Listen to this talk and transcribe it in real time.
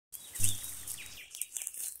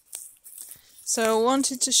So I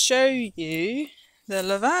wanted to show you the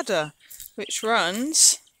Levarda, which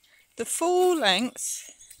runs the full length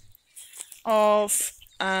of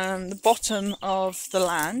the bottom of the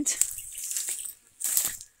land,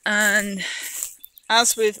 and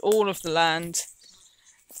as with all of the land,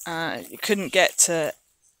 you couldn't get to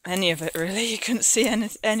any of it really. You couldn't see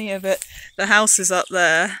any of it. The house is up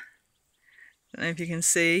there, I don't know if you can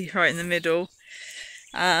see, right in the middle,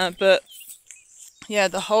 but yeah,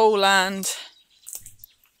 the whole land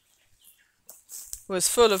was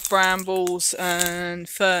full of brambles and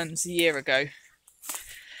ferns a year ago.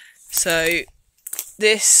 So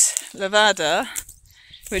this Levarda,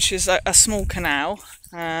 which is a small canal,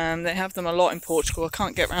 they have them a lot in Portugal. I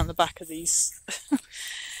can't get around the back of these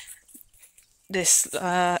this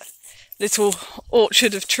little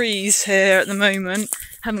orchard of trees here at the moment.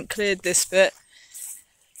 Haven't cleared this bit,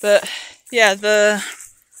 but yeah,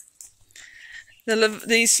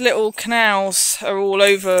 these little canals are all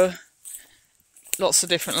over lots of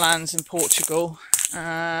different lands in Portugal.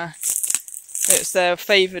 It's their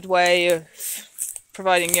favoured way of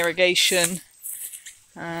providing irrigation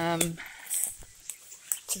to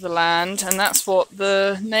the land, and that's what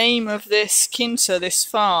the name of this quinta, this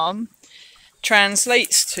farm,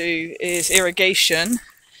 translates to, is irrigation.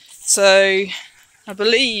 So I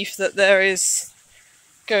believe that there is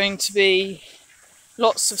going to be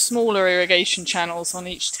lots of smaller irrigation channels on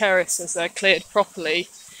each terrace as they're cleared properly,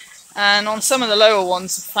 and on some of the lower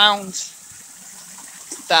ones I've found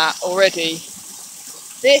that already.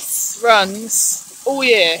 This runs all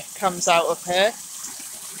year, comes out of here,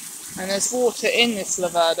 and there's water in this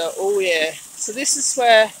Levarda all year. So this is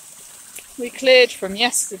where we cleared from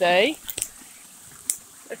yesterday.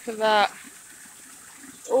 Look at that,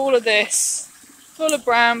 all of this full of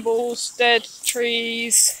brambles, dead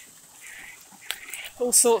trees,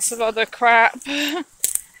 all sorts of other crap.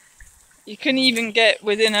 You can even get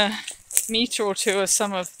within a metre or two of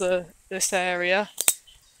some of this area,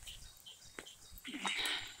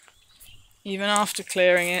 even after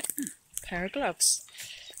clearing it. A pair of gloves.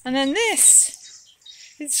 And then this,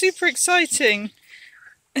 it's super exciting.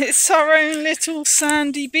 It's our own little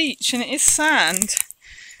sandy beach, and it is sand,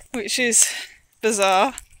 which is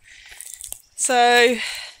bizarre. So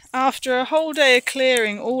after a whole day of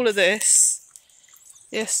clearing all of this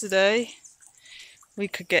yesterday, we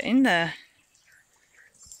could get in there.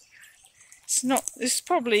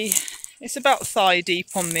 It's about thigh deep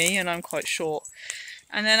on me, and I'm quite short.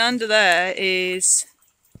 And then under there is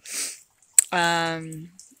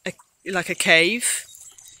like a cave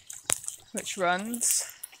which runs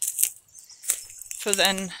for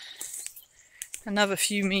then another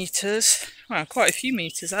few metres, well, quite a few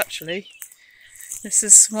metres actually. This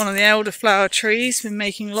is one of the elderflower trees. Been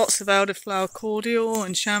making lots of elderflower cordial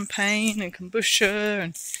and champagne and kombucha,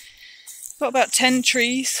 and got about 10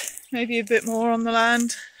 trees, maybe a bit more on the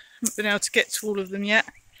land. Haven't been able to get to all of them yet.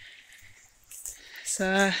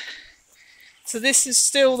 So this is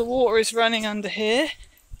still, the water is running under here,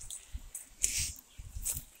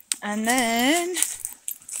 and then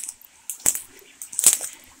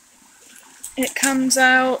it comes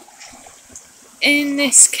out in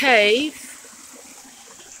this cave.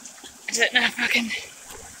 I don't know if I can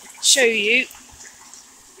show you.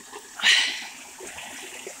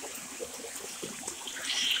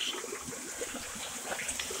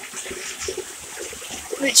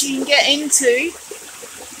 Which you can get into,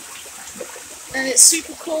 and it's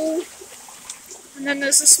super cool. And then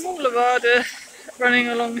there's a small Levarda running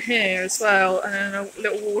along here as well, and then a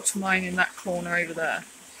little water mine in that corner over there.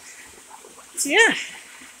 So yeah,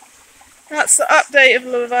 that's the update of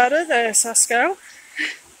Levarda. There's Pascal.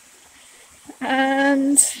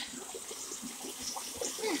 And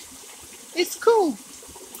yeah, it's cool.